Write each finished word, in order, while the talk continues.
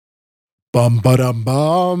Bum ba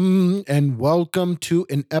bum, and welcome to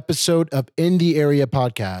an episode of In the Area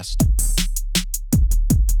Podcast.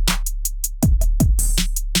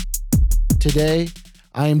 Today,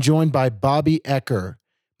 I am joined by Bobby Ecker,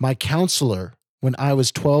 my counselor when I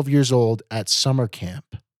was 12 years old at summer camp.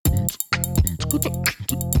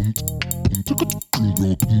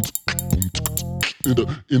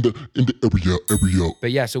 In the area.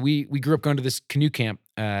 But yeah, so we grew up going to this canoe camp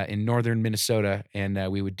in northern Minnesota, and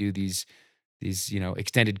we would do these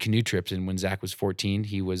extended canoe trips. And when Zach was 14,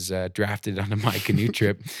 he was drafted onto my canoe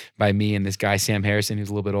trip by me and this guy Sam Harrison, who's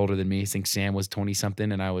a little bit older than me. I think Sam was 20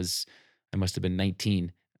 something, and I must have been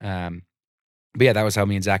 19. But yeah, that was how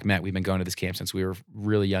me and Zach met. We've been going to this camp since we were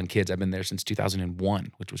really young kids. I've been there since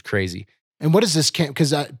 2001, which was crazy. And what is this camp?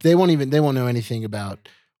 Because they won't know anything about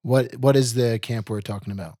what is the camp we're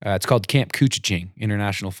talking about. It's called Camp Couchiching,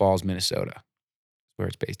 International Falls, Minnesota, where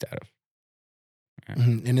it's based out of.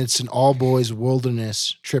 Mm-hmm. And it's an all boys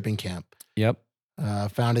wilderness tripping camp. Yep.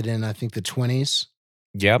 Founded in, I think, the 20s.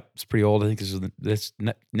 Yep. It's pretty old. I think this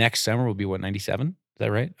next summer will be what, 97? Is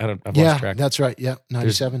that right? I've lost track. That's right. Yeah,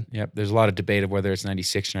 97. There's a lot of debate of whether it's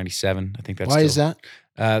 96 or 97. I think that's Why is that?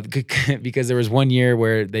 Because there was one year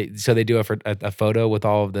where they do a photo with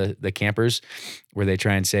all of the campers where they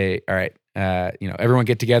try and say, all right, everyone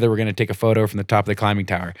get together. We're going to take a photo from the top of the climbing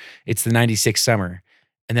tower. It's the 96 summer.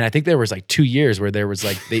 And then I think there was like 2 years where there was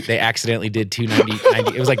like, they accidentally did 90.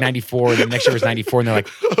 It was like 94. And the next year was 94. And they're like,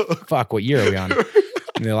 fuck, what year are we on?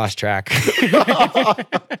 And they lost track.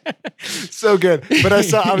 So good. But I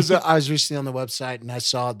was recently on the website and I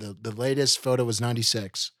saw the latest photo was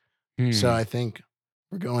 96. So I think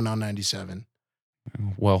we're going on 97.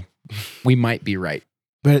 Well, we might be right.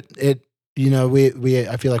 But I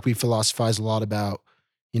feel like we philosophize a lot about,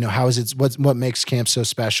 what makes camp so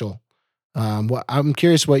special. I'm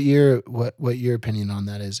curious what your opinion on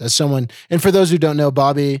that is as someone, and for those who don't know,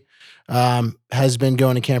 Bobby has been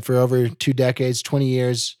going to camp for over 2 decades, 20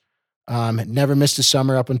 years. Never missed a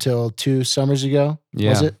summer up until 2 summers ago. Yeah.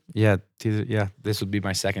 Was it? Yeah. This would be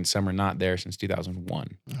my second summer not there since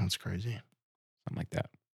 2001. That's crazy. Something like that.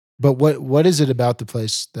 But what is it about the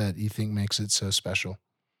place that you think makes it so special?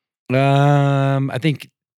 I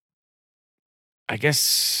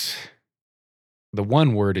guess the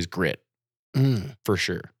one word is grit. For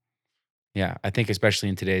sure. Yeah. I think especially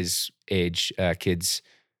in today's age, kids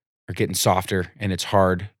are getting softer and it's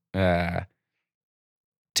hard to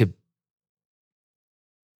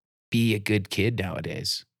be a good kid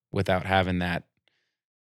nowadays without having that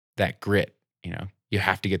grit. You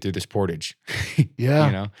have to get through this portage.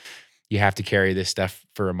 Yeah. You have to carry this stuff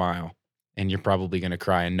for a mile and you're probably going to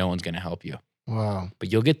cry and no one's going to help you. Wow.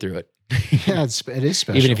 But you'll get through it. Yeah, it is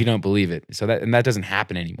special. Even if you don't believe it. So that doesn't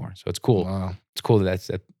happen anymore. So it's cool. Wow. It's cool that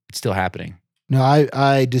it's still happening. No,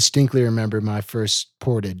 I distinctly remember my first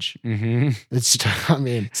portage. Mm-hmm.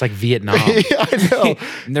 It's like Vietnam. Yeah, I know.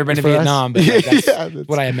 I've never been to Vietnam, but that's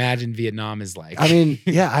what I imagine Vietnam is like.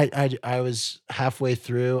 I was halfway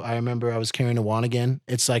through. I remember I was carrying a Wanigan.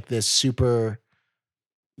 It's like this super,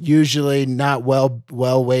 usually not well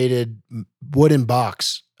weighted wooden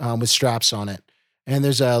box with straps on it. And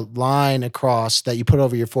there's a line across that you put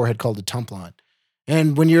over your forehead called a tump line.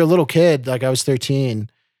 And when you're a little kid, like I was 13,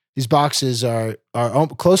 these boxes are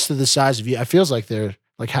close to the size of you. It feels like they're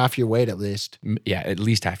like half your weight at least. Yeah, at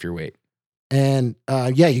least half your weight. And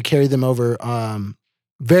you carry them over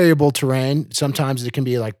variable terrain. Sometimes it can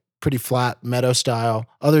be like pretty flat meadow style.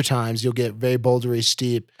 Other times you'll get very bouldery,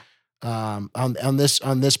 steep. On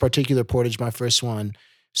this particular portage, my first one,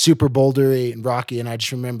 super bouldery and rocky. And I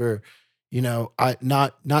just remember, I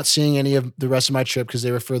not seeing any of the rest of my trip because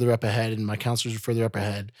they were further up ahead and my counselors were further up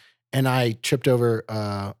ahead. And I tripped over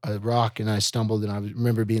a rock and I stumbled and I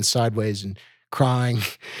remember being sideways and crying.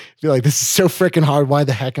 Feel like this is so freaking hard. Why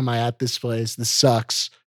the heck am I at this place? This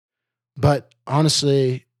sucks. But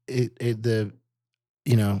honestly, later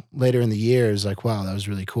in the year is like, wow, that was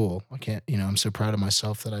really cool. I'm so proud of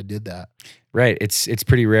myself that I did that. Right. It's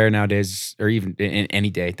pretty rare nowadays, or even in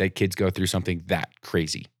any day, that kids go through something that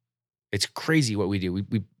crazy. It's crazy what we do.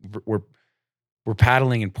 We're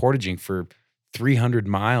paddling and portaging for 300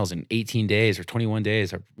 miles in 18 days or 21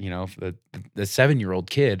 days, or the 7-year-old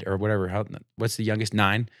kid or whatever. What's the youngest?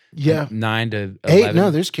 9? Yeah, 9 to 11. 8.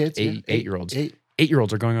 No, there's kids. 8-year-olds.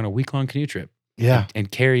 8-year-olds are going on a week-long canoe trip. Yeah,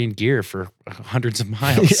 and carrying gear for hundreds of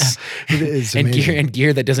miles. Yeah, it is and amazing.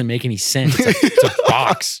 gear that doesn't make any sense. It's a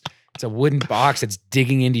box. It's a wooden box that's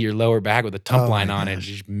digging into your lower back with a tump line on it. It's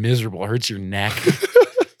just miserable. It hurts your neck.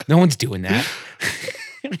 No one's doing that.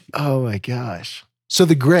 Oh my gosh. So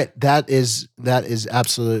the grit, that is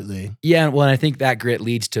absolutely. Yeah, well, and I think that grit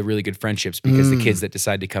leads to really good friendships because the Mm. kids that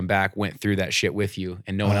decide to come back went through that shit with you,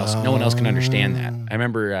 and no one else can understand that. Oh. I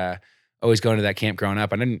remember always going to that camp growing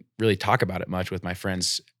up. I didn't really talk about it much with my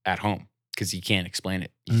friends at home because you can't explain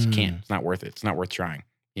it. You just can't. It's not worth it. It's not worth trying.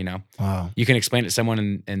 You know, Wow. you can explain it to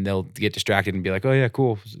someone and they'll get distracted and be like, "Oh yeah,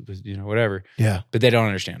 cool," you know, whatever. Yeah. But they don't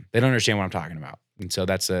understand. They don't understand what I'm talking about, and so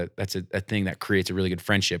that's a thing that creates a really good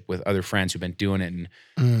friendship with other friends who've been doing it,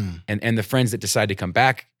 and the friends that decide to come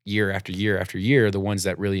back year after year after year are the ones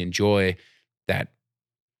that really enjoy that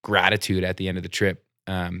gratitude at the end of the trip.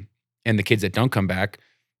 And the kids that don't come back,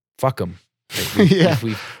 fuck them. Yeah.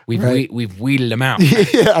 We've wheedled them out.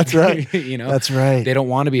 Yeah, that's right. You know, That's right. they don't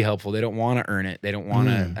want to be helpful. They don't want to earn it. They don't want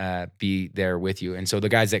to be there with you. And so the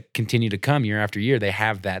guys that continue to come year after year, they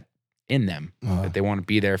have that in them, Wow. that they want to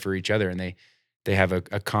be there for each other, and they have a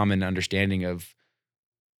common understanding of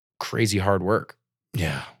crazy hard work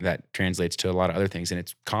Yeah. that translates to a lot of other things, and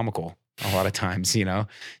it's comical a lot of times. You know,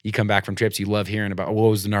 you come back from trips, you love hearing about what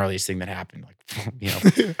was the gnarliest thing that happened. Like, you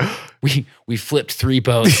know, we flipped 3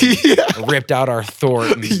 boats, Yeah. ripped out our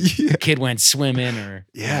thort, and Yeah. the kid went swimming, or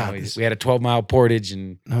Yeah, you know, we had a 12-mile portage,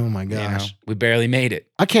 and Oh my you know, gosh. we barely made it.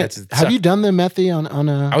 I can't. That's- Have you done the Methy on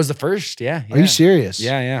a? I was the first. Yeah. Are you serious?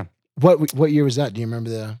 Yeah. What year was that? Do you remember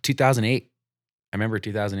the? 2008. I remember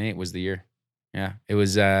 2008 was the year. Yeah. It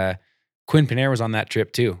was Quinn Panera was on that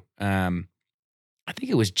trip too. I think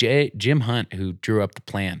it was Jim Hunt who drew up the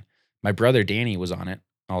plan. My brother Danny was on it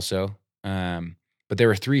also. But there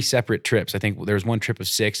were 3 separate trips. I think there was one trip of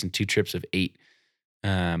 6 and 2 trips of 8.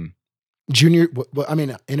 Junior, I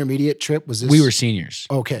mean, intermediate trip was this? We were seniors.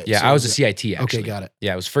 Okay. Yeah, so I was a it- CIT actually. Okay, got it.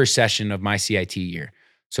 Yeah, it was first session of my CIT year.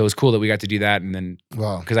 So it was cool that we got to do that, and then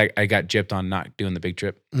Wow. because I got gypped on not doing the big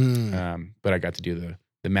trip, Mm. but I got to do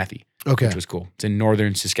the Methy, Okay. which was cool. It's in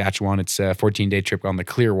northern Saskatchewan. It's a 14-day trip on the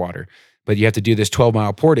Clearwater, but you have to do this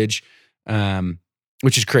 12-mile portage,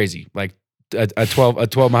 which is crazy. Like a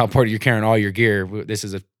 12-mile portage, you're carrying all your gear. This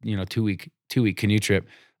is a 2-week canoe trip,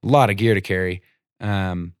 a lot of gear to carry.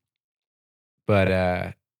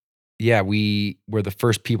 But yeah, we were the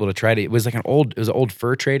first people to try it. It was like an old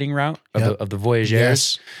fur trading route of the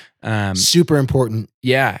Voyageurs. Yes. Super important.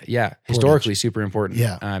 Yeah. Historically super important.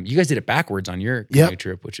 Yeah. You guys did it backwards on your canoe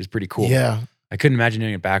trip, which is pretty cool. Yeah. I couldn't imagine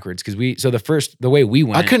doing it backwards because the way we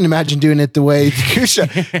went. I couldn't imagine doing it the way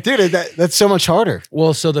dude, that's so much harder.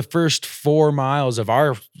 Well, so the first 4 miles of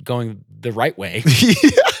our going the right way,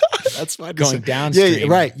 That's fine. going downstream. Yeah,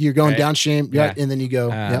 right. You're going right? downstream, right? Yeah. And then you go.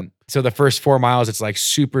 Yep. So the first 4 miles, it's like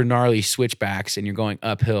super gnarly switchbacks, and you're going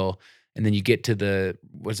uphill, and then you get to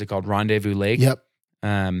what's it called, Rendezvous Lake. Yep.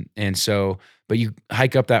 And so, but you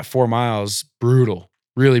hike up that 4 miles, brutal,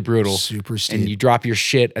 really brutal. Super steep. And you drop your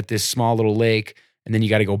shit at this small little lake, and then you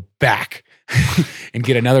got to go back and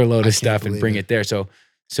get another load of stuff and bring it there. So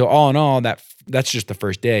all in all, that's just the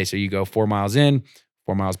first day. So you go 4 miles in,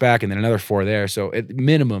 4 miles back, and then another 4 there. So at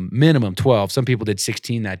minimum 12. Some people did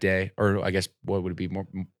 16 that day, or I guess what would it be, more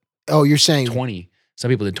Oh, you're saying 20. Some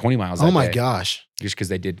people did 20 miles. That Oh my day, gosh. just because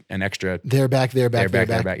they did an extra. They're back. They're back.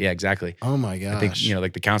 Yeah, exactly. Oh my gosh. I think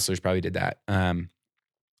like the counselors probably did that.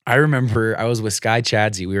 I remember I was with Sky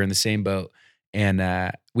Chadsey. We were in the same boat, and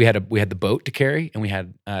we had the boat to carry, and we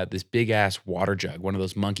had this big ass water jug, one of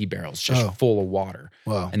those monkey barrels, just full of water.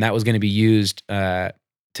 Wow. And that was going to be used to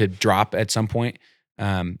drop at some point,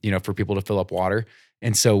 for people to fill up water.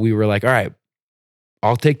 And so we were like, all right,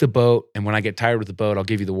 I'll take the boat, and when I get tired with the boat, I'll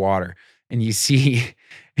give you the water. And you see,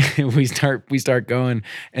 we start going,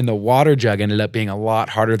 and the water jug ended up being a lot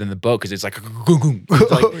harder than the boat because it's like,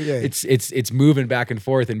 it's moving back and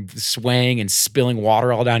forth and swaying and spilling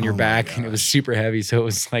water all down your back, and it was super heavy. So it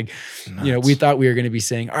was like, we thought we were going to be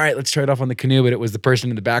saying, all right, let's try it off on the canoe, but it was the person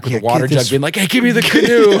in the back with the water jug being like, hey, give me the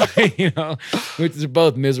canoe, which is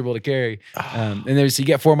both miserable to carry. And then so you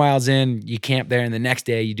get 4 miles in, you camp there, and the next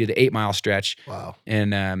day you do the 8-mile stretch. Wow.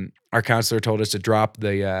 And our counselor told us to drop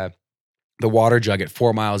the water jug at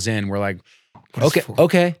 4 miles in. We're like,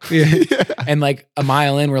 okay. Yeah. And like a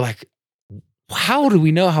mile in, we're like, how do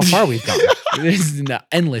we know how far we've gone? This is an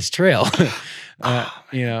endless trail.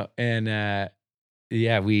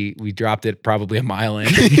 We dropped it probably a mile in,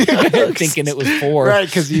 thinking it was 4. Right,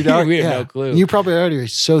 because you don't. We had no clue. You probably already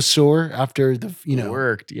so sore after the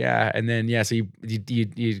worked. Yeah. And then so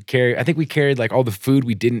you carry. I think we carried like all the food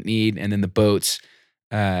we didn't need, and then the boats.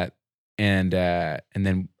 And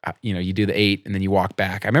then you do the 8, and then you walk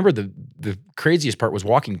back. I remember the craziest part was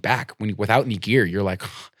walking back without any gear. You're like,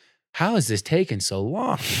 how is this taking so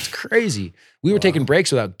long? It's crazy. We were taking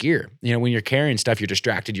breaks without gear. You know, when you're carrying stuff, you're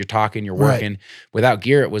distracted, you're talking, you're Right. working. Without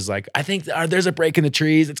gear, it was like, I think there's a break in the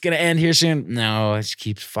trees. It's going to end here soon. No, it just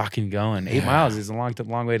keeps fucking going. 8 miles is a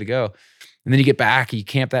long way to go. And then you get back, you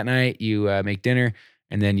camp that night, you make dinner,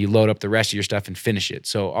 and then you load up the rest of your stuff and finish it.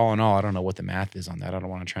 So all in all, I don't know what the math is on that. I don't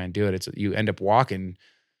want to try and do it. You end up walking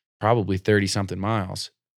probably 30 something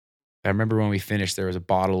miles. I remember when we finished, there was a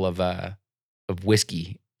bottle of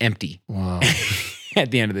whiskey empty Wow. at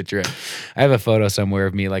the end of the trip. I have a photo somewhere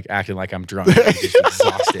of me like acting like I'm drunk, I'm just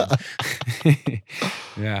exhausted.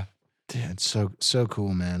 Yeah, Dude, so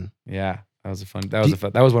cool, man. yeah, that was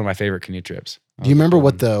that was one of my favorite canoe trips. Do you remember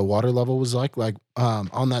what the water level was like? Like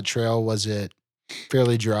on that trail, was it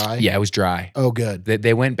fairly dry? Yeah, it was dry. Oh, good.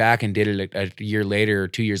 They went back and did it a year later or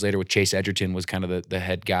 2 years later with Chase Edgerton was kind of the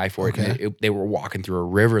head guy for it. Okay. And they were walking through a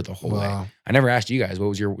river the whole way. Wow. I never asked you guys,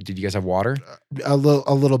 did you guys have water? A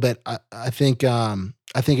little bit. I think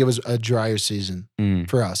it was a drier season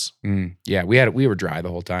for us. Yeah, we were dry the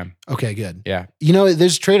whole time. Okay, good. Yeah. You know,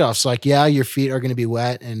 there's trade-offs. Like, yeah, your feet are going to be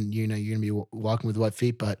wet and, you know, you're going to be walking with wet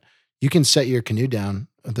feet, but you can set your canoe down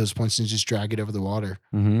at those points and just drag it over the water.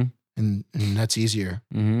 Mm-hmm. And that's easier.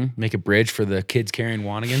 Mm-hmm. Make a bridge for the kids carrying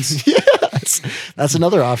Wanigans. Yeah, that's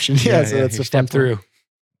another option. Yeah, so that's you a step fun through.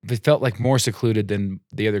 It felt like more secluded than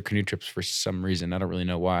the other canoe trips for some reason. I don't really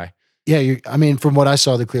know why. Yeah, I mean, from what I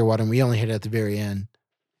saw, the Clearwater, and we only hit it at the very end.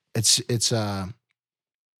 It's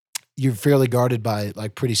you're fairly guarded by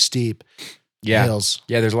like pretty steep hills.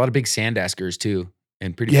 Yeah, there's a lot of big sand askers too,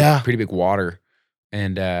 and pretty big water,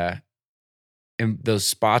 and those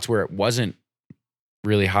spots where it wasn't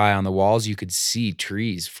really high on the walls, you could see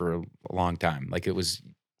trees for a long time. Like it was,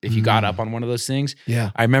 if you got up on one of those things, Yeah.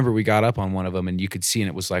 I remember we got up on one of them and you could see, and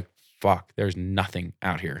it was like, fuck, there's nothing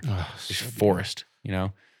out here. Oh, Just so forest, you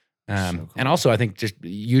know? cool. And also I think just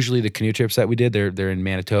usually the canoe trips that we did, they're in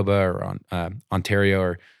Manitoba or on Ontario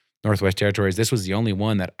or Northwest Territories. This was the only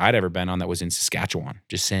one that I'd ever been on that was in Saskatchewan.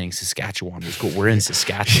 Just saying Saskatchewan was cool. We're in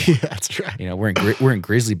Saskatchewan. Yeah, that's right. You know, we're in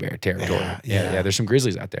grizzly bear territory. Yeah. There's some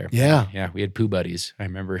grizzlies out there. Yeah. Yeah. We had poo buddies. I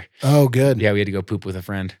remember. Oh, good. Yeah, we had to go poop with a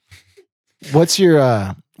friend. What's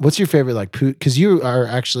your favorite like poop? Because you are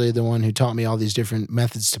actually the one who taught me all these different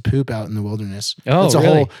methods to poop out in the wilderness. Oh, That's a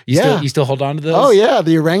really? whole You still hold on to those? Oh yeah,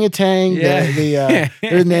 the orangutan. Yeah.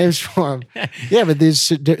 There's names for them. Yeah, but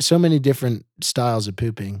there's so many different styles of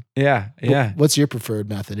pooping. Yeah. Yeah. What's your preferred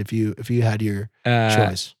method if you had your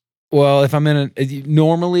choice? Well, if I'm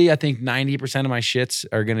normally I think 90% of my shits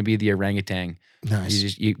are going to be the orangutan.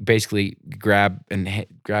 Nice. You basically grab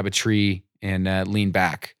a tree and lean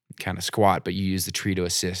back, kind of squat, but you use the tree to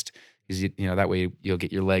assist. Because you know that way you'll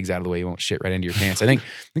get your legs out of the way. You won't shit right into your pants. I think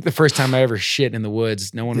the first time I ever shit in the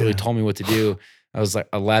woods, no one really told me what to do. I was like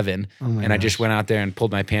 11, and I just went out there and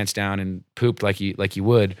pulled my pants down and pooped like you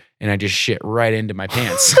would, and I just shit right into my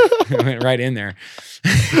pants. I went right in there.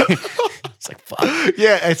 It's like fuck.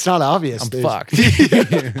 Yeah, it's not obvious. I'm fucked.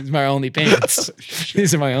 It's my only pants.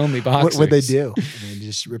 These are my only boxers. What they do? They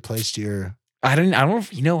just replaced your. I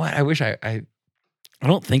don't. You know what? I wish I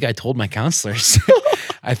don't think I told my counselors.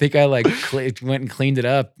 I think I like went and cleaned it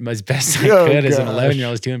up as best I could as an 11-year-old.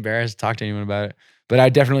 I was too embarrassed to talk to anyone about it. But I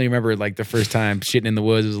definitely remember like the first time shitting in the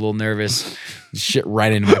woods. I was a little nervous. Shit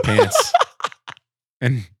right into my pants,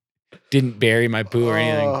 and didn't bury my poo or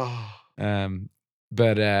anything.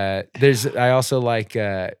 But I also like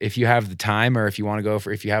if you have the time, or if you want to go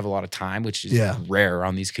if you have a lot of time, which is rare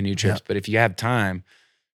on these canoe trips. But if you have time,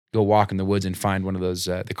 go walk in the woods and find one of those,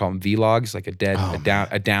 they call them V-logs, like a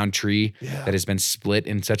down tree that has been split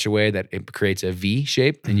in such a way that it creates a V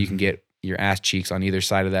shape, and you can get your ass cheeks on either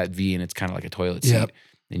side of that V, and it's kind of like a toilet seat,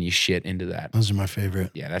 and you shit into that. Those are my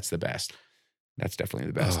favorite. Yeah, that's the best. That's definitely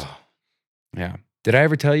the best. Yeah. Did I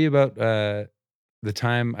ever tell you about the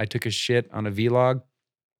time I took a shit on a V-log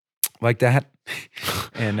like that?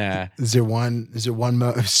 And is there one story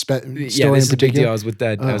this in is a big deal.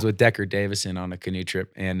 particular? I was with Decker Davison on a canoe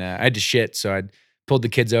trip, and I had to shit, so I pulled the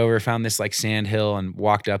kids over, found this like sand hill, and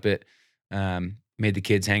walked up it. Made the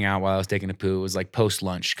kids hang out while I was taking a poo. It was like post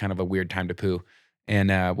lunch, kind of a weird time to poo.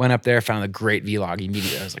 And went up there, found a great V-log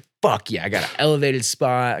immediately. I was like, "Fuck yeah, I got an elevated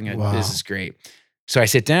spot. This is great." So I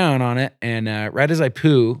sit down on it, and right as I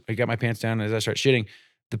poo, I got my pants down, and as I start shitting,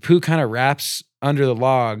 the poo kind of wraps under the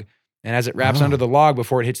log. And as it wraps under the log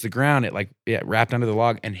before it hits the ground, it wrapped under the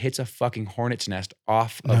log and hits a fucking hornet's nest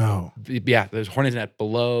off of, there's hornet's nest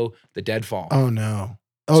below the deadfall. Oh no.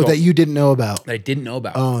 Oh, so, that you didn't know about. That I didn't know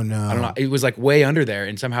about. Oh no. I don't know. It was like way under there,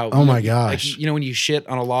 and somehow. Oh my gosh. Like, you know when you shit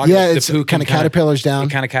on a log, yeah, the it's poo kind of caterpillars down.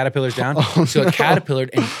 It kind of caterpillars down. Oh, so it caterpillared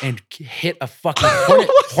and hit a fucking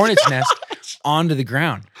hornet's nest onto the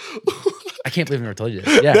ground. I can't believe I never told you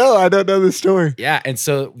this. Yeah. No, I don't know the story. Yeah, and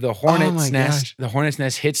so the my hornet's gosh.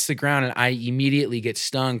 nest hits the ground, and I immediately get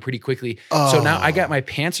stung pretty quickly. So now I got my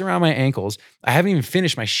pants around my ankles. I haven't even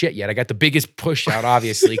finished my shit yet. I got the biggest push out,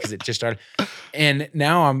 obviously, because it just started. And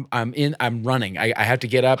now I'm running. I have to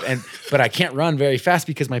get up, but I can't run very fast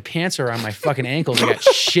because my pants are on my fucking ankles. I got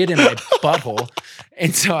shit in my butthole,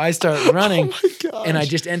 and so I start running, Oh my gosh. and I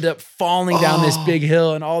just end up falling down this big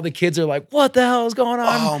hill, and all the kids are like, "What the hell is going on?"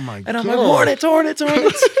 Oh my And I'm God. like, hornets.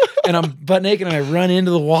 And I'm butt naked and I run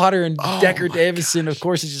into the water, and Decker my Davison, of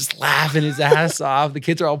course, is just laughing his ass off. The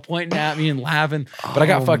kids are all pointing at me and laughing, but I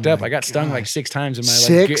got Oh fucked up. my I got stung like gosh. 6 times in my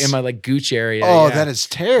Six? in my like gooch area. Oh, yeah. that is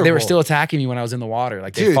terrible. They were still attacking me when I was in the water.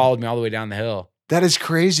 Like they Dude. followed me all the way down the hill. That is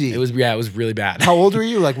crazy. It was really bad. How old were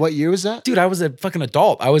you? Like, what year was that? Dude, I was a fucking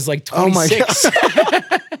adult. I was like Oh my 26.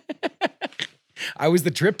 I was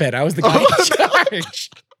the trip head. I was the guy in charge.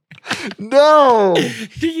 No.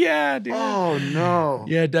 Yeah, dude. Oh no.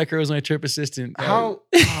 Yeah, Decker was my trip assistant. How?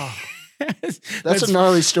 Oh, that's a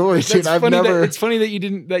gnarly story, dude. That's I've funny never. it's funny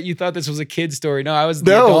that you thought this was a kid story. No, I was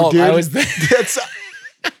the No, adult. dude. I was the,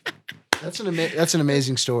 That's an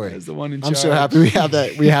amazing story. I was the one in I'm charge. so happy we have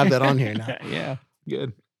that. We have that on here now. Yeah,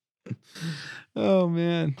 good. Oh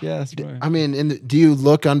man, yeah, that's right. I mean, do you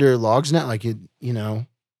look under logs now? Like you know,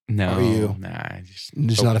 No, are you- nah, I just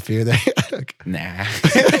there's not a fear there. nah.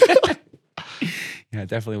 Yeah, it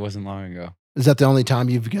definitely wasn't long ago. Is that the only time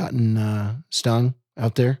you've gotten stung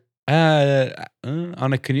out there?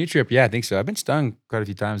 On a canoe trip, yeah, I think so. I've been stung quite a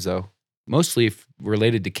few times though, mostly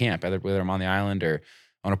related to camp, whether I'm on the island or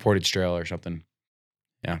on a portage trail or something.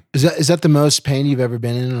 Is that the most pain you've ever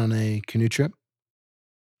been in on a canoe trip?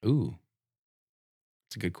 Ooh,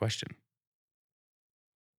 that's a good question.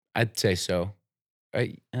 I'd say so.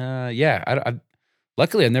 Yeah.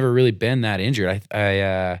 Luckily, I've never really been that injured.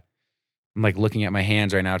 I'm like looking at my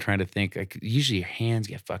hands right now, trying to think. Like usually, your hands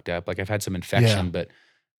get fucked up. Like I've had some infection, but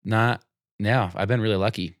not. No, I've been really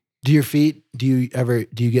lucky. Do your feet? Do you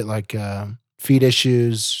get like feet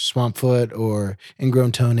issues, swamp foot, or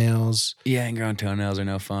ingrown toenails? Yeah, ingrown toenails are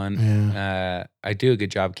no fun. Yeah. I do a good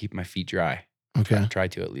job keeping my feet dry. Okay. Try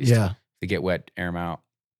to at least. Yeah. If they get wet, air them out.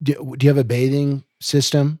 Do you have a bathing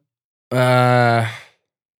system?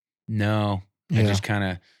 No. I Yeah. just kind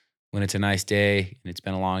of, when it's a nice day and it's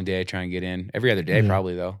been a long day, try and get in every other day, Yeah.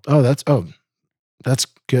 probably though. Oh, that's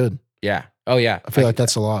good. Yeah. Oh yeah. I feel like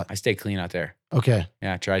that's a lot. I stay clean out there. Okay.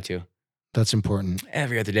 Yeah, I try to. That's important.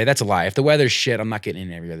 Every other day. That's a lie. If the weather's shit, I'm not getting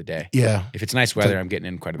in every other day. Yeah. If it's nice weather, I'm getting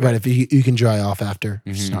in quite a bit. Right. If you can dry off after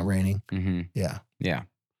if it's Mhm. not raining. Mm-hmm. Yeah. Yeah.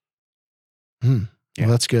 Hmm. Yeah.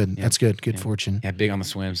 Well, that's good. Yeah. That's good. Good Yeah. fortune. Yeah. Big on the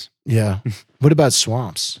swims. Yeah. What about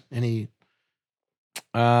swamps? Any?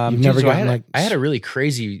 You've never so gotten, like, I had a really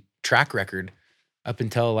crazy track record up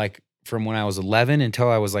until like from when I was 11 until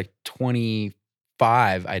I was like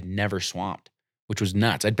 25. I'd never swamped, which was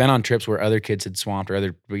nuts. I'd been on trips where other kids had swamped or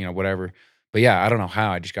other, whatever. But yeah, I don't know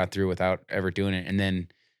how I just got through without ever doing it. And then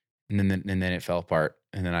it fell apart.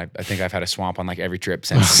 And then I think I've had a swamp on like every trip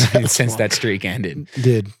since since that streak ended.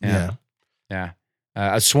 Did. Yeah. Yeah.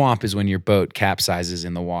 Yeah. A swamp is when your boat capsizes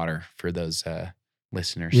in the water for those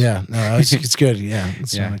listeners. Yeah. No, it's good. Yeah.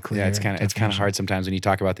 It's Yeah, not a clear yeah, it's kind of definition. hard sometimes when you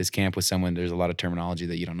talk about this camp with someone. There's a lot of terminology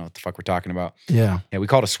that you don't know what the fuck we're talking about. Yeah. Yeah, we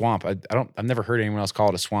call it a swamp. I've never heard anyone else call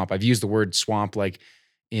it a swamp. I've used the word swamp like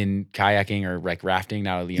in kayaking or like rafting.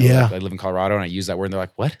 Now Yeah. like, I live in Colorado and I use that word and they're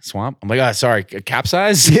like, "What, swamp?" I'm like, "Oh, sorry,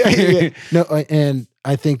 capsize." Yeah. No, and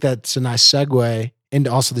I think that's a nice segue into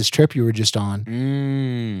also this trip you were just on.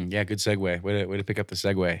 Yeah, good segue. Way to pick up the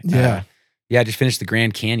segue. Yeah. Yeah, I just finished the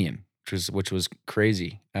Grand Canyon, which was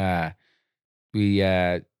crazy.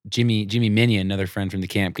 Jimmy Minion, another friend from the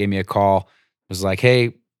camp, gave me a call. Was like,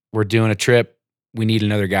 "Hey, we're doing a trip. We need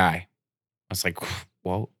another guy." I was like,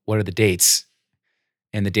 "Well, what are the dates?"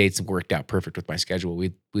 And the dates worked out perfect with my schedule.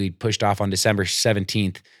 We pushed off on December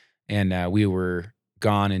 17th, and we were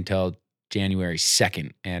gone until January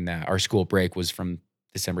 2nd. And our school break was from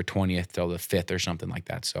December 20th till the 5th or something like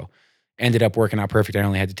that. So ended up working out perfect. I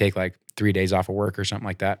only had to take like 3 days off of work or something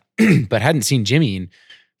like that. But hadn't seen Jimmy in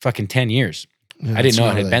fucking 10 years. Yeah, I didn't know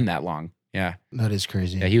it that's had been that long. Yeah. That is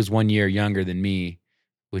crazy. Yeah. He was 1 year younger than me,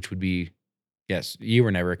 which would be, yes, you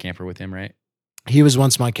were never a camper with him, right? He was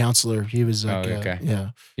once my counselor. He was like, okay. yeah,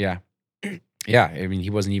 Yeah. Yeah. I mean, he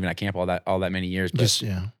wasn't even at camp all that many years. But just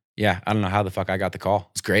yeah. yeah, I don't know how the fuck I got the call.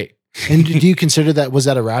 It's great. And do you consider was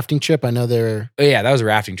that a rafting trip? I know there. Oh, yeah, that was a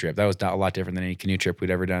rafting trip. That was a lot different than any canoe trip we'd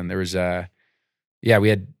ever done. There was we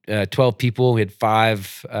had 12 people. We had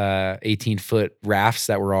 5 18-foot rafts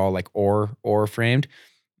that were all like oar framed.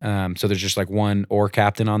 So there's just like one oar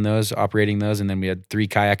captain on those, operating those, and then we had 3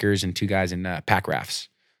 kayakers and 2 guys in pack rafts.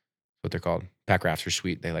 What they're called. Pack rafts are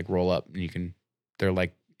sweet. They like roll up and they're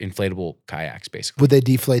like inflatable kayaks basically. Would they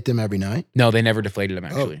deflate them every night? No, they never deflated them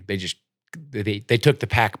actually. They just they took the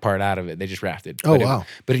pack part out of it. They just rafted. Oh, wow.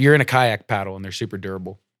 But you're in a kayak paddle and they're super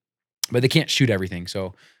durable. But they can't shoot everything.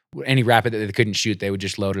 So any rapid that they couldn't shoot, they would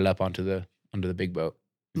just load it up onto the big boat.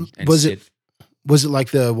 And Was it like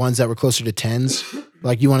the ones that were closer to 10s?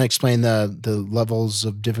 Like you want to explain the levels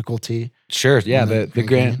of difficulty? Sure. Yeah. on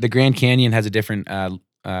The Grand Canyon has a different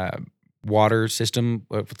water system.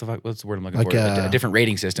 What's the word I'm looking Like for? A different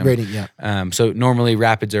rating system. Rating, yeah. So normally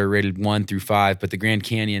rapids are rated 1 through 5, but the Grand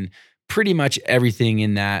Canyon, pretty much everything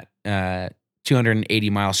in that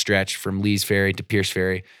 280-mile stretch from Lee's Ferry to Pierce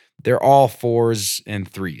Ferry, they're all 4s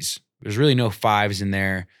and 3s. There's really no 5s in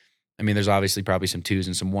there. I mean, there's obviously probably some 2s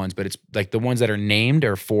and some 1s, but it's like the ones that are named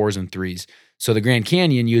are 4s and 3s. So the Grand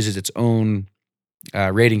Canyon uses its own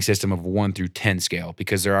rating system of 1 through 10 scale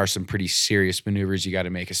because there are some pretty serious maneuvers you got to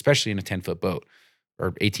make, especially in a 10-foot boat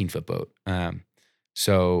or 18-foot boat.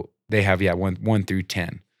 So they have 1 through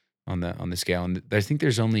 10 on the scale, and I think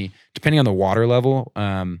there's only, depending on the water level,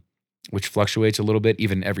 which fluctuates a little bit,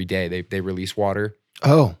 even every day they release water.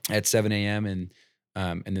 Oh, At 7 a.m. and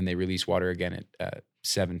then they release water again at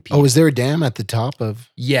 7 p.m. Oh, is there a dam at the top of?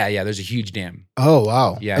 Yeah. There's a huge dam. Oh,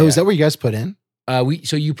 wow. Yeah, Oh, is yeah. that where you guys put in?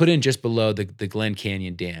 So you put in just below the Glen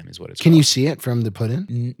Canyon Dam is what it's Can called. you see it from the put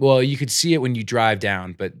in? Well, you could see it when you drive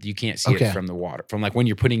down, but you can't see Okay. it from the water. From like when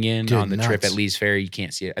you're putting in Dude, on the trip nuts. at Lee's Ferry, you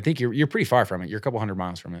can't see it. I think you're pretty far from it. You're a couple hundred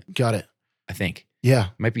miles from it. Got it. I think Yeah.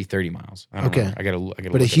 it might be 30 miles. I don't Okay. know. I gotta look But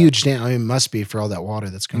a it up. huge dam. I mean, it must be for all that water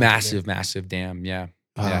that's coming. through massive dam. Yeah.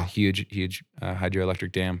 there. Yeah. Wow. Huge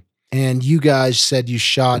hydroelectric dam. And you guys said you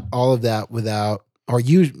shot all of that without, or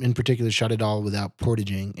you in particular shot it all without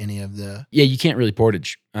portaging any of the. Yeah, you can't really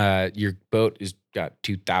portage. Your boat has got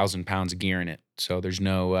 2,000 pounds of gear in it, so there's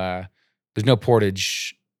no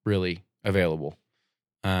portage really available.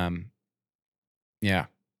 Yeah,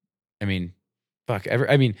 I mean, fuck.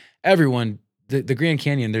 Everyone. The Grand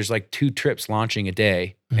Canyon. There's like 2 trips launching a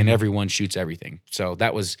day, and Mhm. everyone shoots everything. So I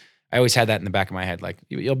always had that in the back of my head. Like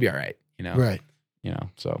you'll be all right, Right.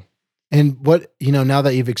 So And what, now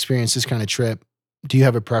that you've experienced this kind of trip, do you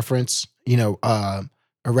have a preference? A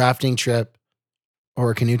rafting trip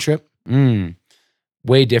or a canoe trip?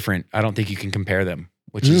 Way different. I don't think you can compare them,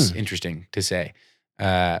 which is interesting to say.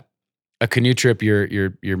 A canoe trip,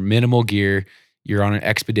 you're minimal gear. You're on an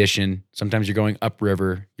expedition. Sometimes you're going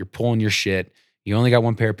upriver. You're pulling your shit. You only got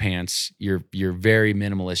 1 pair of pants. You're very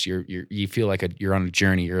minimalist. You feel like you're on a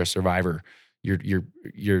journey. You're a survivor.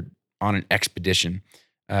 You're on an expedition.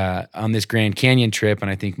 On this Grand Canyon trip, and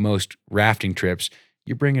I think most rafting trips,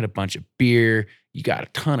 you're bringing a bunch of beer. You got a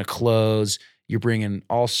ton of clothes. You're bringing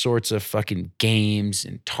all sorts of fucking games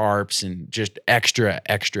and tarps and just extra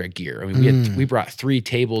gear. I mean, we brought 3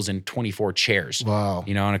 tables and 24 chairs. Wow.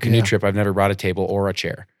 On a canoe trip, I've never brought a table or a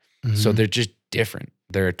chair. So Mhm. they're just different.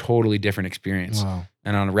 They're a totally different experience. Wow.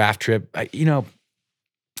 And on a raft trip,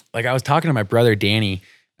 like I was talking to my brother Danny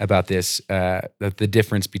about this, the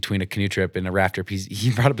difference between a canoe trip and a raft trip. He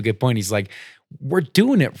brought up a good point. He's like, we're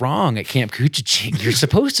doing it wrong at Camp Kuchaching. You're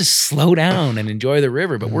supposed to slow down and enjoy the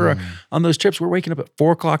river, but we're on those trips. We're waking up at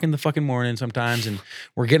 4 o'clock in the fucking morning sometimes, and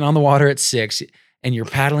we're getting on the water at 6. And you're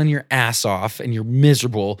paddling your ass off, and you're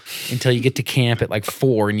miserable until you get to camp at like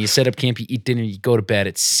 4, and you set up camp, you eat dinner, you go to bed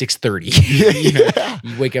at 6:30.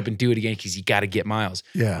 You wake up and do it again because you got to get miles.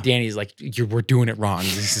 Yeah. Danny's like, we're doing it wrong.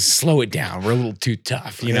 This is slow it down. We're a little too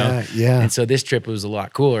tough, Yeah. And so this trip was a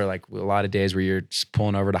lot cooler. Like a lot of days where you're just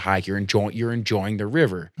pulling over to hike, you're enjoying the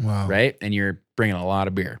river, Wow. right? And you're bringing a lot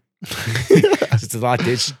of beer. It's a lot.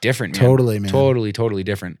 It's different, man. Totally, man. Totally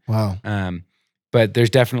different. Wow. But there's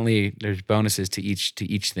bonuses to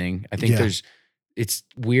each thing. I think Yeah. it's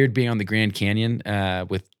weird being on the Grand Canyon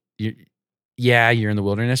with you. Yeah, you're in the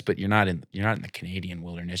wilderness, but you're not in the Canadian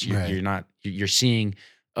wilderness. Right. You're seeing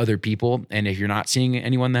other people, and if you're not seeing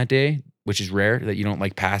anyone that day, which is rare, that you don't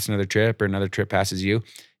like pass another trip or another trip passes you,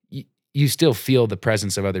 you still feel the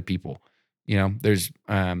presence of other people. There's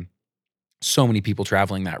so many people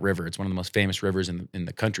traveling that river. It's one of the most famous rivers in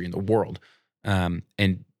the country, in the world, and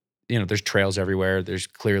there's trails everywhere. There's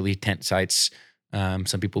clearly tent sites.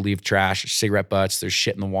 Some people leave trash, cigarette butts. There's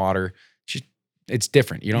shit in the water. It's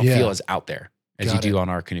different. You don't Yeah. feel as out there as Got you do it. on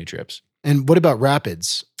our canoe trips. And what about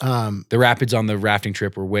rapids? The rapids on the rafting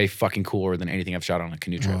trip were way fucking cooler than anything I've shot on a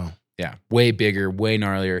canoe trip. Wow. Yeah, way bigger, way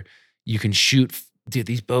gnarlier. You can shoot. Dude,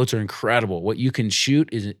 these boats are incredible. What you can shoot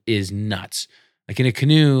is nuts. Like in a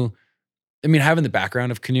canoe, I mean, having the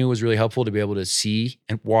background of canoe was really helpful to be able to see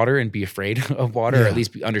and water and be afraid of water, or Yeah. at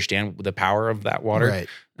least understand the power of that water.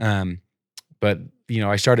 Right. But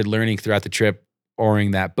I started learning throughout the trip,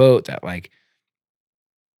 oaring that boat, that like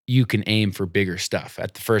you can aim for bigger stuff.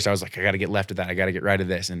 At the first, I was like, I got to get left of that. I got to get right of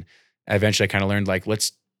this. And eventually, I kind of learned like,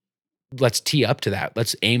 let's tee up to that.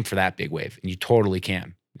 Let's aim for that big wave, and you totally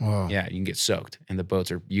can. Wow. Yeah, you can get soaked, and the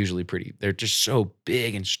boats are usually they're just so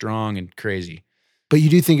big and strong and crazy. But you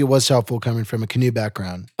do think it was helpful coming from a canoe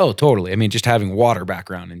background? Oh, totally. I mean, just having water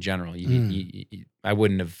background in general. Mm. I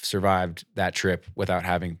wouldn't have survived that trip without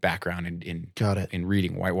having background Got it. in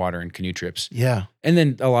reading whitewater and canoe trips. Yeah. And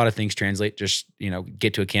then a lot of things translate. Just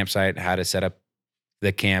get to a campsite, how to set up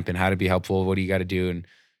the camp, and how to be helpful. What do you got to do?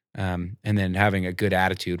 And then having a good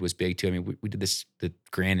attitude was big too. I mean, we did the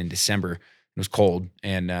Grand in December. It was cold,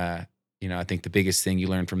 and I think the biggest thing you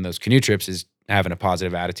learn from those canoe trips is having a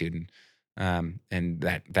positive attitude, and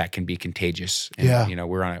that can be contagious. And, Yeah.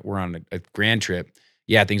 we're on a Grand trip.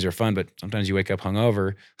 Yeah, things are fun, but sometimes you wake up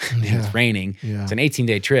hungover and Yeah. it's raining. Yeah. It's an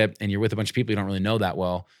 18-day trip, and you're with a bunch of people you don't really know that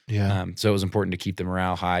well. Yeah. So it was important to keep the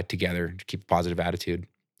morale high together, to keep a positive attitude.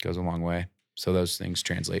 Goes a long way. So those things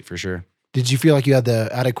translate for sure. Did you feel like you had the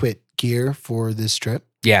adequate gear for this trip?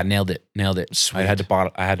 Yeah, nailed it. I had Sweet. to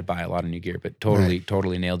buy a lot of new gear, but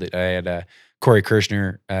totally nailed it. I had Corey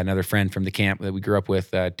Kirshner, another friend from the camp that we grew up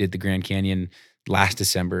with, did the Grand Canyon last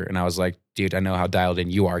December, and I was like, dude, I know how dialed in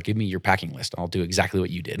you are. Give me your packing list. I'll do exactly what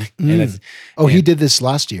you did. Mm. He did this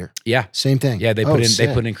last year. Yeah, Same thing. yeah. They Oh, put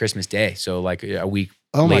sick. in Christmas Day, so like a week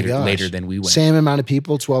Oh my later gosh. than we went. Same amount of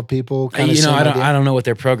people, 12 people. Kind of I don't know what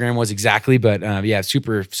their program was exactly, but yeah,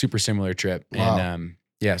 super similar trip. Wow. And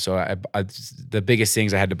yeah, so I the biggest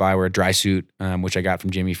things I had to buy were a dry suit, which I got from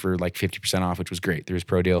Jimmy for like 50% off, which was great. There was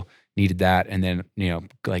pro deal, needed that, and then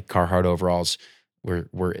like Carhartt overalls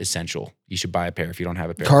were essential. You should buy a pair if you don't have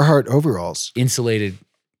a pair. Carhartt overalls. Insulated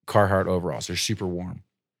Carhartt overalls. They're super warm.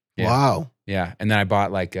 Yeah. Wow. Yeah, and then I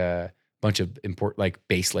bought like a bunch of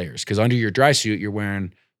base layers, because under your dry suit you're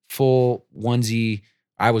wearing full onesie.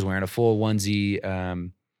 I was wearing a full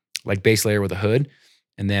onesie, like base layer with a hood,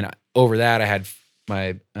 and then over that I had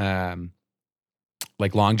my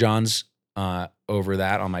like long johns over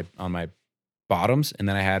that on my bottoms, and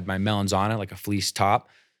then I had my Melanzana, like a fleece top,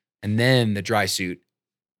 and then the dry suit.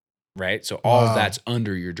 Right, so all Wow. of that's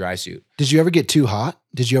under your dry suit. Did you ever get too hot?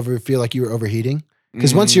 Did you ever feel like you were overheating?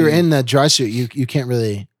 Because once you're in the dry suit, you can't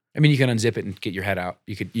really. I mean, you can unzip it and get your head out.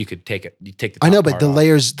 You could take it. You take the. I know, top but part the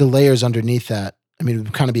off. layers underneath that. I mean, it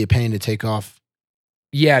would kind of be a pain to take off.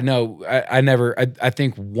 Yeah, no, I never. I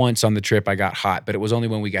think once on the trip I got hot, but it was only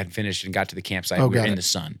when we got finished and got to the campsite. Oh, We were got in it. the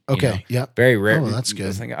sun. Okay. Yep. Very rare. Oh, that's good.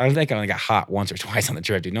 I think I only got hot once or twice on the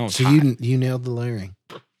trip, dude. No one's So hot. you nailed the layering.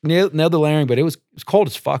 Nailed the layering, but it was cold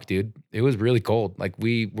as fuck, dude. It was really cold. Like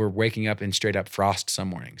we were waking up in straight up frost some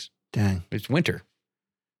mornings. Dang. It's winter.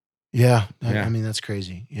 Yeah. Yeah. I mean, that's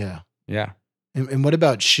crazy. Yeah. Yeah. And what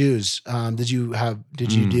about shoes? Did you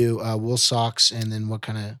Mm. do wool socks, and then what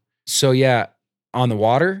kind of? So yeah, on the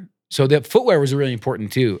water. So the footwear was really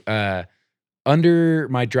important too. Under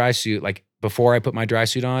my dry suit, like before I put my dry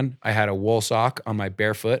suit on, I had a wool sock on my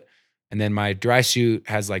bare foot, and then my dry suit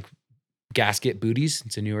has like gasket booties.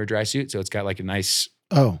 It's a newer dry suit, so it's got like a nice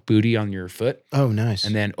booty on your foot. Oh, nice.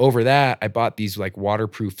 And then over that, I bought these like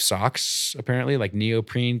waterproof socks, apparently like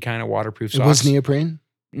neoprene kind of waterproof It socks. was neoprene.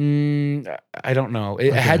 I don't know. It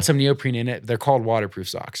Okay. had some neoprene in it. They're called waterproof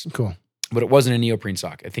socks, Cool. but it wasn't a neoprene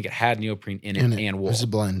sock. I think it had neoprene in it and wool. It was a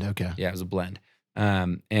blend. Okay. Yeah, it was a blend.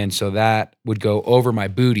 And so that would go over my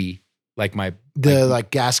booty, like The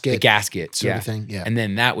gasket. the gasket, sort yeah. of thing. Yeah. And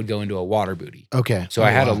then that would go into a water booty. Okay. So Oh,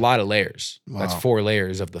 I had a wow. lot of layers. That's Wow. 4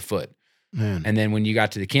 layers of the foot. Man. And then when you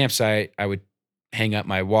got to the campsite, I would hang up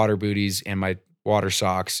my water booties and my water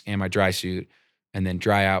socks and my dry suit, and then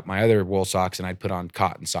dry out my other wool socks, and I'd put on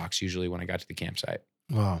cotton socks usually when I got to the campsite.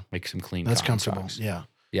 Wow. Make some clean That's cotton comfortable. socks. Yeah.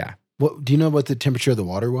 Yeah. What do you know what the temperature of the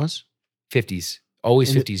water was? 50s. Always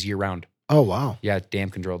And it- 50s year round. Oh, wow. Yeah, dam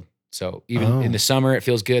controlled. So even in the summer it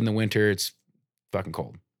feels good, in the winter it's fucking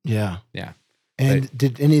cold. Yeah. Yeah. And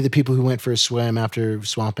did any of the people who went for a swim after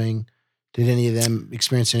swamping, did any of them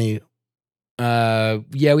experience any?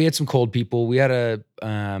 Yeah, we had some cold people. We had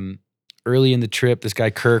early in the trip, this guy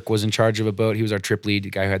Kirk was in charge of a boat. He was our trip lead, the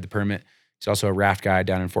guy who had the permit. He's also a raft guy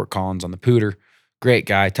down in Fort Collins on the Pooter. Great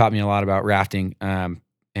guy, taught me a lot about rafting and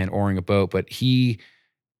oaring a boat. But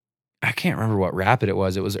I can't remember what rapid it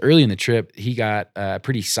was. It was early in the trip. He got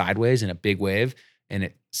pretty sideways in a big wave, and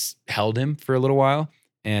it held him for a little while.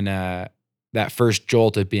 And that first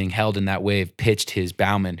jolt of being held in that wave pitched his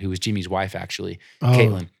bowman, who was Jimmy's wife, actually, Oh,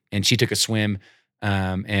 Caitlin. And she took a swim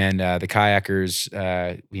And the kayakers,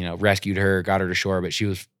 rescued her, got her to shore, but she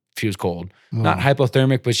was cold. Not Wow.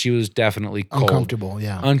 hypothermic, but she was definitely cold. Uncomfortable.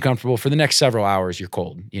 Yeah. Uncomfortable for the next several hours. You're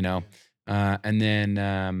cold, and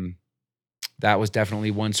then that was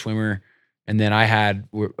definitely one swimmer. And then I had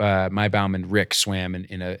my bowman Rick swam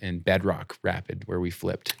in Bedrock Rapid where we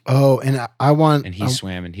flipped, Oh, and I want. and he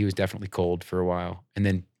swam, and he was definitely cold for a while. And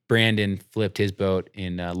then Brandon flipped his boat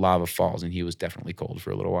in Lava Falls, and he was definitely cold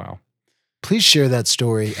for a little while. Please share that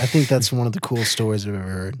story. I think that's one of the coolest stories I've ever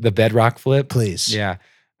heard. The Bedrock flip, Please. yeah.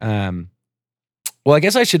 Well, I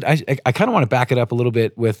guess I should. I kind of want to back it up a little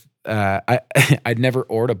bit with. I'd never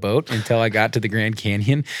oared a boat until I got to the Grand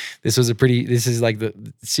Canyon. This is like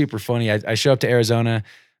the super funny. I show up to Arizona.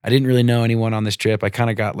 I didn't really know anyone on this trip. I kind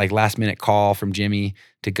of got like last minute call from Jimmy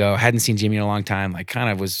to go. Hadn't seen Jimmy in a long time. Like kind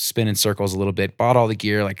of was spinning circles a little bit. Bought all the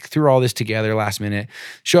gear. Like threw all this together last minute.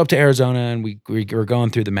 Show up to Arizona and we were going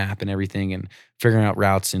through the map and everything and figuring out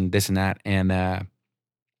routes and this and that. And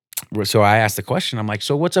so I asked the question. I'm like,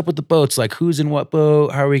 so what's up with the boats? Like, who's in what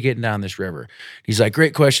boat? How are we getting down this river? He's like,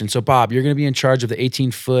 great question. So Bob, you're going to be in charge of the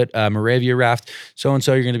 18-foot Moravia raft.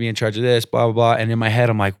 So-and-so, you're going to be in charge of this, blah, blah, blah. And in my head,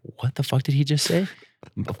 I'm like, what the fuck did he just say?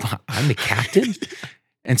 I'm the captain?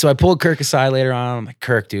 And so I pulled Kirk aside later on. I'm like,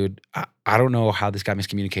 Kirk, dude, I don't know how this got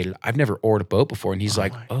miscommunicated. I've never oared a boat before. And he's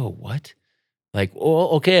like, oh, what? Like,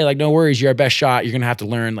 oh, okay, like, no worries. You're our best shot. You're going to have to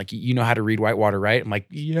learn, like, you know how to read whitewater, right? I'm like,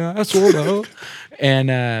 yeah, sort of.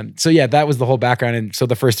 And so, yeah, that was the whole background. And so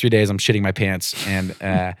the first 3 days, I'm shitting my pants. And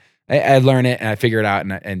I learn it and I figure it out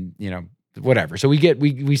and whatever. So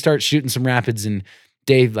we start shooting some rapids. And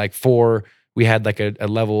day, like, 4, we had, like, a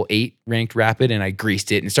level 8 ranked rapid. And I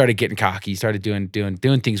greased it and started getting cocky. Started doing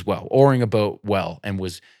things well. Oaring a boat well. And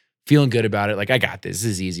was feeling good about it. Like, I got this.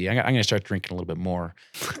 This is easy. I'm going to start drinking a little bit more,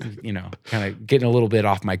 kind of getting a little bit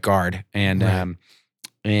off my guard. And,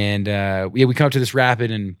 right. We come up to this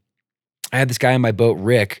rapid and I had this guy on my boat,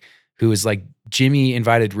 Rick, who was like, Jimmy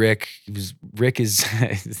invited Rick. Rick is,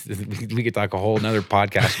 we could talk a whole nother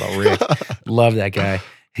podcast about Rick. Love that guy.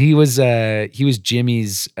 He was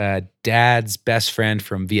Jimmy's dad's best friend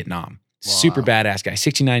from Vietnam. Wow. Super badass guy,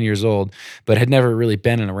 69 years old, but had never really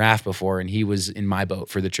been in a raft before. And he was in my boat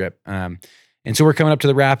for the trip. And so we're coming up to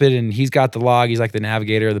the rapid and he's got the log. He's like the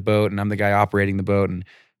navigator of the boat and I'm the guy operating the boat. And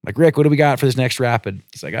I'm like, Rick, what do we got for this next rapid?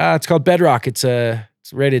 He's like, it's called Bedrock. It's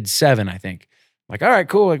rated 7, I think. I'm like, all right,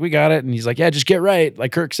 cool. Like we got it. And he's like, yeah, just get right.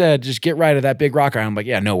 Like Kirk said, just get right at that big rock island. I'm like,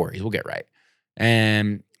 yeah, no worries. We'll get right.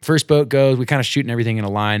 And first boat goes, we kind of shooting everything in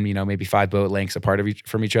a line, maybe 5 boat lengths apart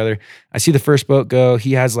from each other. I see the first boat go.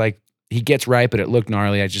 He gets right, but it looked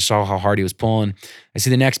gnarly. I just saw how hard he was pulling. I see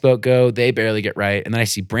the next boat go. They barely get right. And then I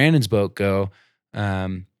see Brandon's boat go.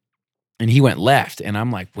 And he went left. And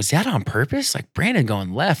I'm like, was that on purpose? Like Brandon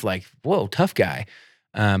going left, like, whoa, tough guy.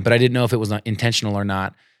 But I didn't know if it was not intentional or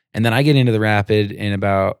not. And then I get into the rapid and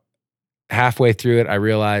about halfway through it, I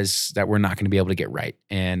realize that we're not going to be able to get right.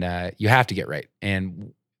 And you have to get right.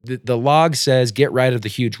 And the log says, get right of the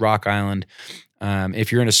huge rock island.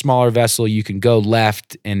 If you're in a smaller vessel, you can go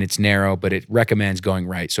left and it's narrow, but it recommends going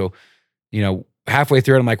right. So, halfway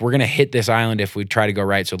through it, I'm like, we're going to hit this island if we try to go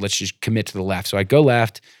right. So let's just commit to the left. So I go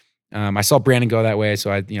left. I saw Brandon go that way.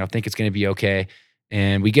 So I, think it's going to be okay.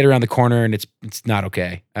 And we get around the corner and it's not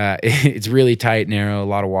okay. It's really tight, narrow, a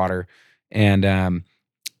lot of water. And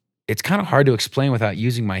it's kind of hard to explain without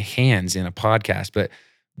using my hands in a podcast, but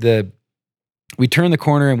we turn the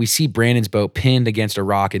corner and we see Brandon's boat pinned against a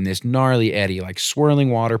rock in this gnarly eddy, like swirling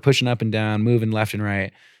water, pushing up and down, moving left and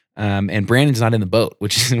right. And Brandon's not in the boat,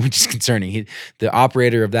 which is concerning. The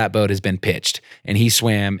operator of that boat has been pitched and he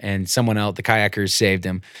swam and someone else, the kayakers, saved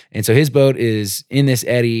him. And so his boat is in this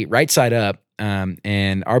eddy right side up.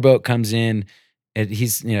 And our boat comes in and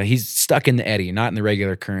he's stuck in the eddy, not in the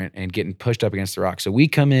regular current and getting pushed up against the rock. So we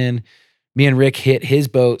come in, me and Rick hit his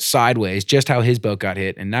boat sideways, just how his boat got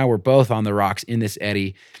hit. And now we're both on the rocks in this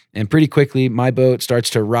eddy. And pretty quickly, my boat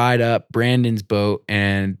starts to ride up Brandon's boat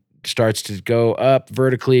and starts to go up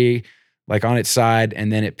vertically, like on its side, and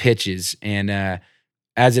then it pitches. And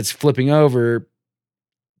as it's flipping over,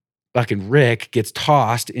 fucking Rick gets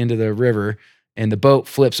tossed into the river and the boat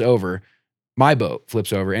flips over. My boat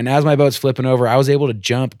flips over. And as my boat's flipping over, I was able to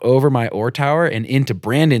jump over my oar tower and into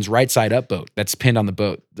Brandon's right side up boat that's pinned on the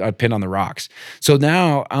boat, pinned on the rocks. So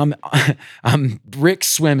now I'm Rick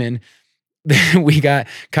swimming. We got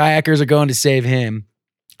kayakers are going to save him.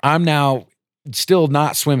 I'm now still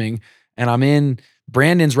not swimming and I'm in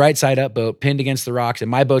Brandon's right side up boat pinned against the rocks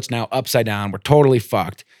and my boat's now upside down. We're totally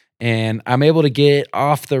fucked. And I'm able to get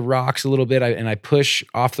off the rocks a little bit and I push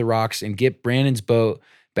off the rocks and get Brandon's boat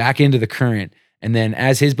back into the current. And then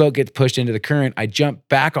as his boat gets pushed into the current, I jump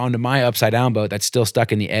back onto my upside down boat that's still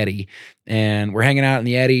stuck in the eddy. And we're hanging out in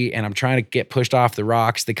the eddy and I'm trying to get pushed off the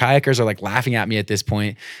rocks. The kayakers are like laughing at me at this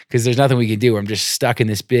point because there's nothing we can do. I'm just stuck in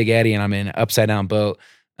this big eddy and I'm in an upside down boat.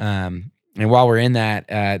 And while we're in that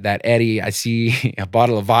eddy, I see a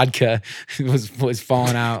bottle of vodka was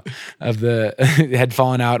falling out of the had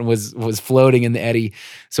fallen out and was floating in the eddy.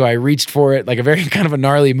 So I reached for it, like a very kind of a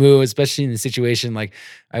gnarly move, especially in the situation. Like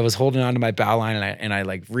I was holding onto my bow line and I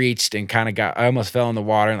like reached and kind of I almost fell in the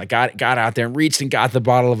water and like got out there and reached and got the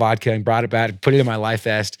bottle of vodka and brought it back, put it in my life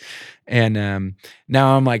vest. And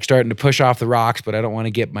now I'm like starting to push off the rocks, but I don't want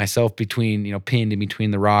to get myself pinned in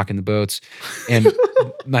between the rock and the boats. And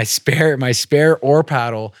my spare oar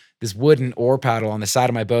paddle, this wooden oar paddle on the side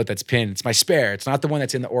of my boat that's pinned. It's my spare. It's not the one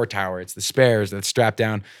that's in the oar tower. It's the spares that's strapped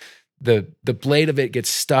down. The blade of it gets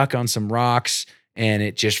stuck on some rocks and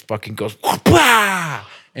it just fucking goes wah,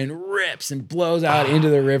 and rips and blows out into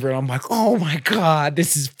the river. And I'm like, oh my God,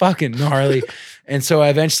 this is fucking gnarly. And so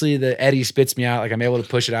eventually the eddy spits me out. Like I'm able to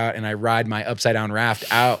push it out and I ride my upside down raft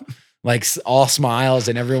out, like all smiles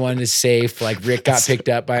and everyone is safe. Like Rick got picked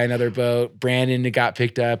up by another boat. Brandon got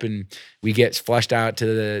picked up and we get flushed out to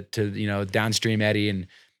the downstream eddy and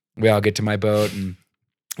we all get to my boat and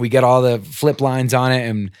we get all the flip lines on it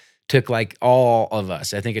and took like all of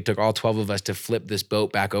us. I think it took all 12 of us to flip this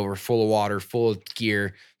boat back over full of water, full of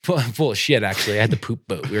gear, full of shit, actually. I had the poop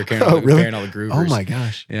boat. We were carrying, carrying all the groovers. Oh my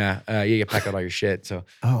gosh. Yeah. You get pack out all your shit. So,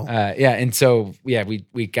 yeah. And so, yeah,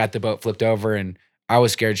 we got the boat flipped over and I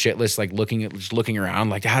was scared shitless, like looking around,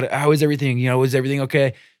 like how is everything? Was everything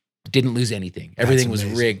okay? Didn't lose anything. Everything was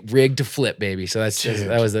rigged to flip, baby. So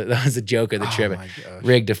that was the joke of the trip.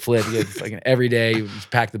 Rigged to flip. You fucking every day you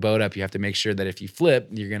pack the boat up. You have to make sure that if you flip,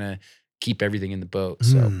 you're gonna keep everything in the boat.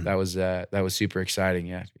 So that was super exciting.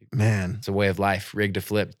 Yeah, man, it's a way of life. Rigged to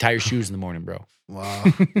flip. Tie your shoes in the morning, bro. Wow,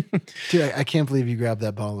 dude, I can't believe you grabbed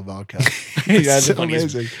that bottle of vodka. That's so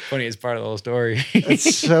the funniest part of the whole story.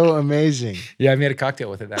 It's so amazing. Yeah, I made a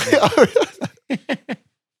cocktail with it that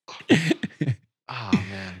night. Oh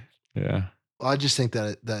man. Yeah. Well, I just think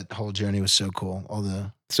that whole journey was so cool.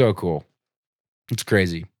 So cool. It's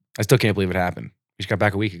crazy. I still can't believe it happened. We just got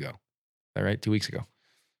back a week ago. Is that right? 2 weeks ago.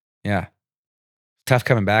 Yeah. Tough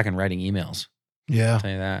coming back and writing emails. Yeah. I'll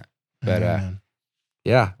tell you that. But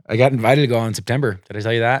yeah, I got invited to go in September. Did I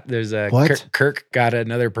tell you that? There's Kirk got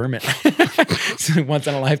another permit. So once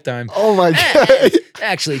in a lifetime. Oh my God.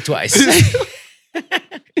 Actually twice.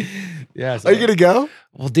 Yeah. So, are you gonna go?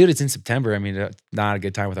 Well, dude, it's in September. I mean, not a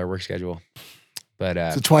good time with our work schedule.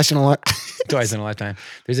 But so twice in a twice in a lifetime.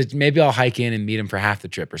 Maybe I'll hike in and meet him for half the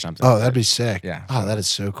trip or something. Oh, that'd be sick. Yeah. Oh, that is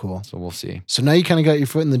so cool. So we'll see. So now you kind of got your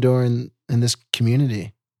foot in the door in this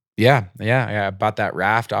community. Yeah. I bought that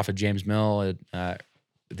raft off of James Mill at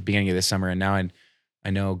the beginning of this summer, and now I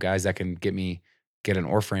know guys that can get an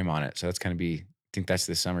oar frame on it. So that's gonna be. I think that's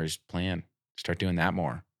this summer's plan. Start doing that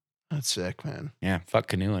more. That's sick, man. Yeah. Fuck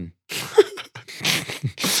canoeing.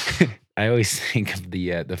 I always think of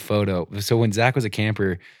the photo. So when Zach was a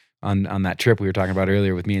camper on that trip we were talking about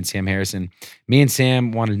earlier with me and Sam Harrison, me and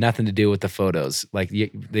Sam wanted nothing to do with the photos. Like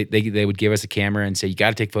they would give us a camera and say, you got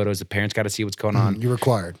to take photos. The parents got to see what's going on. You're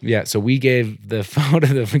required. Yeah. So we gave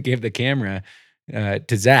the camera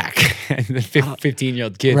to Zach, the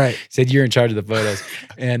 15-year-old kid. Right. Said, you're in charge of the photos.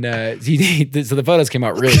 And so the photos came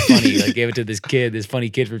out really funny. Like gave it to this funny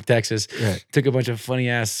kid from Texas. Right. Took a bunch of funny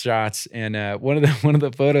ass shots. And one of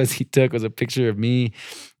the photos he took was a picture of me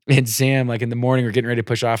and Sam, like in the morning, we're getting ready to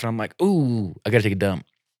push off. And I'm like, ooh, I got to take a dump.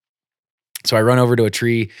 So I run over to a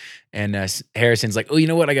tree and Harrison's like, oh, you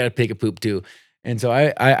know what? I got to take a poop too. And so I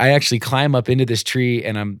actually climb up into this tree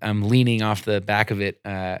and I'm leaning off the back of it,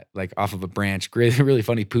 like off of a branch. Great, really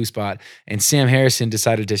funny poo spot. And Sam Harrison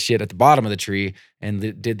decided to shit at the bottom of the tree and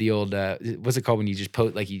did the old what's it called when you just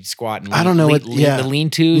like you squat and lean, I don't know the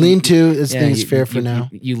lean-to. Lean-to is things fair for now.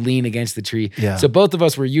 You lean against the tree. Yeah. So both of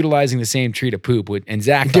us were utilizing the same tree to poop. And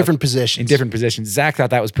Zach in different positions. Zach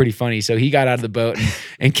thought that was pretty funny, so he got out of the boat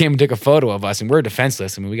and came and took a photo of us. And we're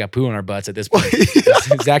defenseless. I mean, we got poo on our butts at this point.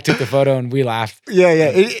 Zach took the photo and we laughed.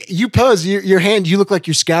 Yeah. You pose your hand. You look like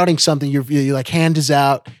you're scouting something. You're like hand is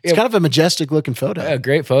out. It's kind of a majestic looking photo. A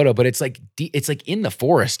great photo, but it's like in the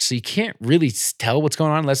forest, so you can't really tell what's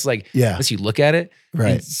going on unless you look at it.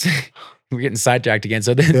 Right. We're getting sidetracked again.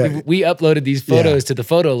 So then we uploaded these photos to the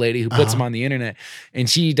photo lady who puts them on the internet, and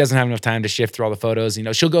she doesn't have enough time to shift through all the photos. You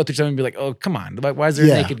know, she'll go through something and be like, "Oh, come on, why is there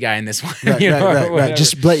a naked guy in this one?" Right.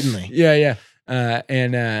 Just blatantly. Yeah.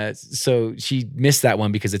 So she missed that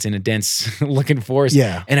one because it's in a dense looking forest.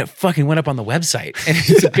 Yeah. And it fucking went up on the website. And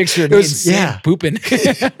it's a picture of It me was- and Sam yeah. pooping.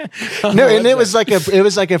 on No, the and it website.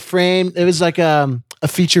 was like a frame. It was like a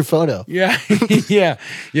feature photo. Yeah, yeah.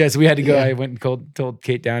 So we had to go. Yeah. I went and told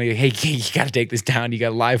Kate Downey, "Hey, Kate, you got to take this down. You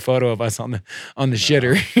got a live photo of us on the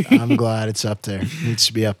shitter." I'm glad it's up there. It needs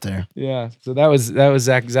to be up there. Yeah. So that was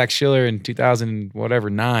Zach Schiller in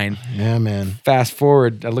 2009. Yeah, man. Fast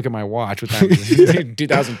forward, I look at my watch. What time is it?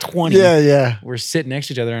 2020. Yeah. We're sitting next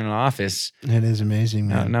to each other in an office. It is amazing,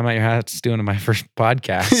 Now, man. now I'm at your house doing my first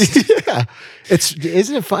podcast. Yeah.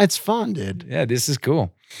 Isn't it fun? It's fun, dude. Yeah, this is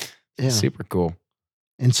cool. Yeah. Super cool.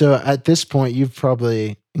 And so at this point, you've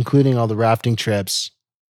probably, including all the rafting trips,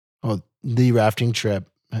 the rafting trip,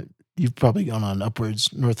 you've probably gone on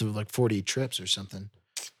upwards north of like 40 trips or something.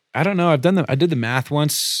 I don't know. I did the math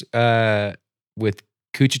once with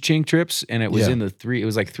Kuchaching trips, and it was Yeah. it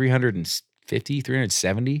was like 350,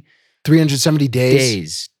 370 370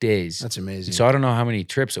 days. days. That's amazing. So I don't know how many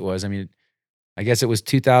trips it was. I mean, I guess it was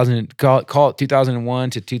 2000, call it 2001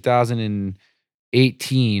 to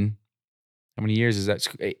 2018. How many years is that?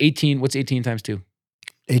 18, what's 18 times 2?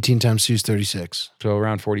 18 times 2 is 36. So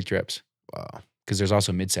around 40 trips. Wow. Because there's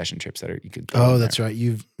also mid-session trips that you could. Oh, that's right.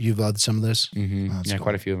 You've led some of this. Mm-hmm. That's Yeah, cool.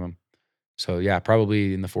 quite a few of them. So yeah,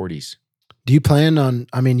 probably in the 40s. Do you plan on,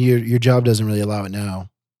 I mean, your job doesn't really allow it now.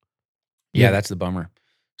 Yeah, Yeah. that's the bummer.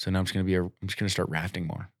 So now I'm just gonna start rafting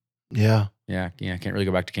more. Yeah. Yeah, I can't really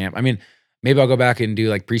go back to camp. I mean, maybe I'll go back and do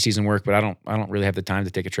like preseason work, but I don't really have the time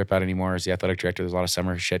to take a trip out anymore as the athletic director. There's a lot of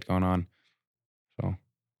summer shit going on. So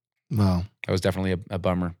Wow. that was definitely a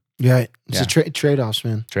bummer. Yeah. It's Yeah. a trade-offs,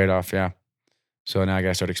 man. Trade-off, yeah. So now I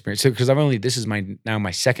gotta start experiencing. So because this is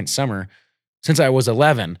my second summer since I was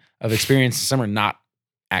 11 of experiencing summer not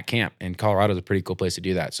at camp, and Colorado is a pretty cool place to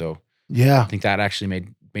do that. So Yeah. I think that actually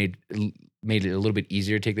made it a little bit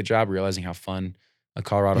easier to take the job, realizing how fun a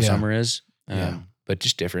Colorado Yeah. summer is. Yeah. But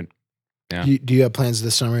just different. Yeah. Do you have plans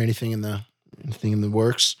this summer? Anything in the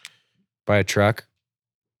works? Buy a truck,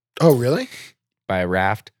 Oh, really? buy a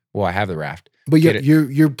raft. Well, I have the raft. But Get it.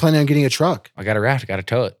 you're planning on getting a truck. I got a raft. I got to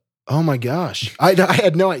tow it. Oh my gosh. I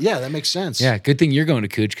had no idea. Yeah, that makes sense. Yeah. Good thing you're going to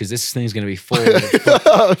Cooch because this thing's going to be full.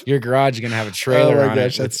 Your garage is going to have a trailer Oh my on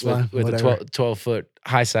gosh, it that's fine. with a Whatever. 12-foot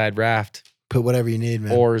high side raft, Put whatever you need,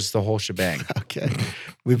 man. oars, the whole shebang. Okay.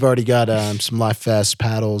 We've already got some Life Fest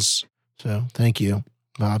paddles. So thank you,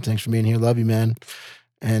 Bob. Thanks for being here. Love you, man.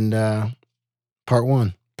 And part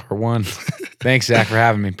one. Part one. Thanks, Zach, for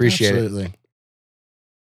having me. Appreciate it. Absolutely.